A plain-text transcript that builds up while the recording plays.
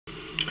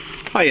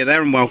Hiya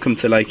there and welcome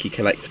to Loki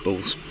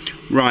Collectibles.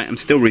 Right, I'm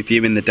still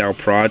reviewing the Del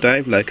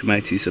Prado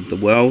Locomotives of the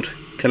World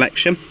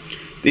collection.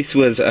 This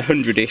was a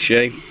 100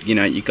 issue, you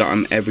know, you got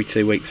them every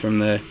 2 weeks from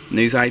the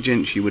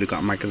newsagents. You would have got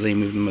a magazine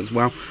with them as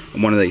well,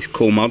 and one of these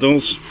cool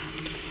models.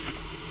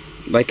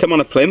 They come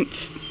on a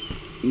plinth,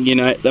 you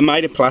know, they're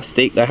made of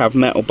plastic, they have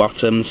metal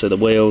bottoms, so the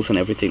wheels and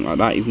everything like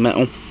that is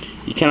metal.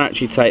 You can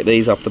actually take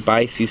these off the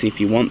bases if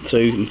you want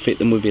to and fit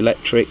them with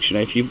electrics. You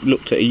know, if you've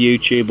looked at a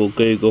YouTube or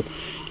Google,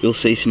 you'll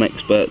see some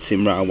experts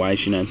in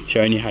railways, you know,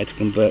 showing you how to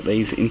convert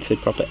these into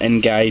proper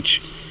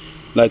N-gauge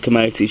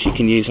locomotives you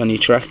can use on your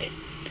track.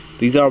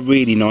 These are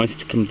really nice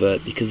to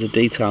convert because the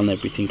detail and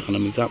everything on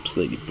them is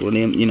absolutely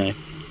brilliant, you know,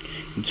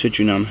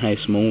 considering on how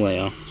small they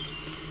are.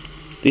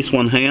 This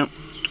one here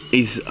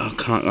is, I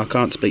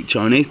can't speak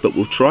Chinese, but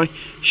we'll try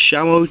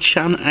Shao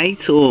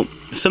 8 or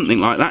something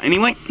like that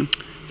anyway.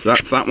 So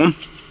that's that one.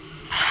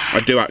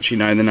 I do actually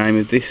know the name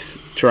of this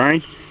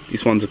train.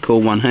 This one's a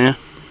cool one here.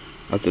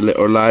 Has a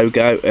little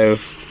logo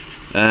of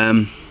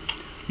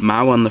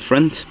Mao on the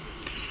front.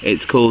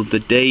 It's called the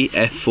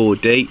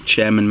DF4D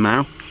Chairman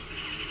Mao.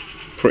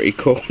 Pretty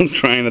cool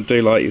train. I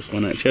do like this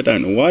one actually. I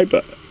don't know why,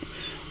 but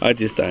I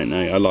just don't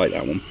know. I like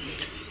that one.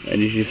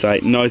 And as you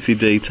say, nicely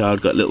detailed.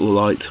 Got little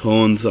lights,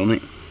 horns on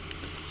it.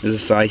 As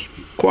I say,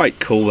 quite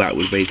cool that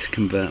would be to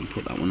convert and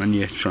put that one on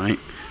your train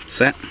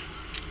set.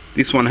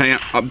 This one here,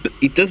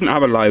 it doesn't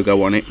have a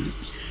logo on it,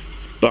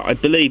 but I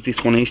believe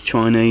this one is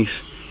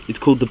Chinese. It's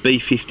called the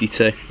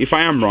B52. If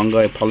I am wrong,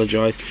 I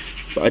apologise,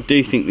 but I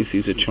do think this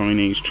is a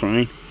Chinese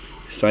train.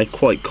 So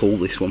quite cool,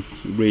 this one.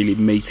 Really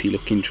meaty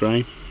looking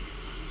train.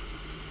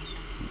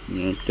 You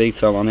know,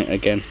 detail on it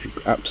again,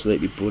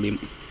 absolutely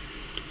brilliant.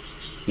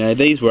 Now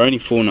these were only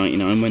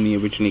 $4.99 when they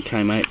originally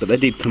came out, but they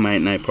did come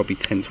out now probably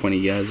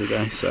 10-20 years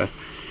ago, so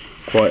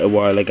quite a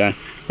while ago.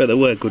 But they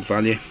were good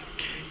value.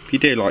 If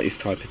you do like this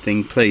type of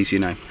thing, please, you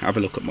know, have a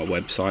look at my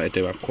website. I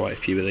do have quite a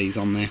few of these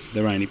on there.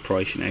 They're only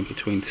priced, you know,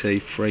 between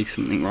 £2,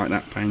 something like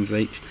that, pounds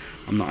each.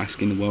 I'm not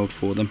asking the world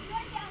for them.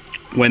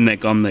 When they're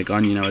gone, they're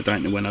gone. You know, I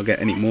don't know when I'll get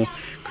any more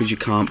because you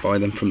can't buy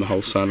them from the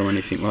wholesale or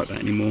anything like that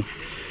anymore.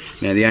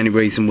 Now, the only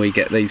reason we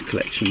get these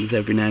collections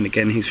every now and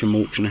again is from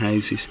auction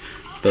houses,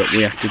 but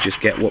we have to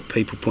just get what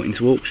people put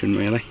into auction,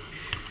 really.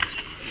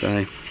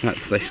 So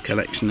that's this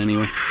collection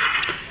anyway.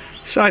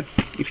 So,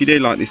 if you do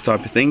like this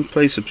type of thing,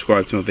 please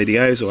subscribe to my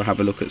videos or have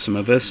a look at some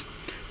others.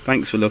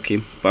 Thanks for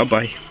looking. Bye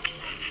bye.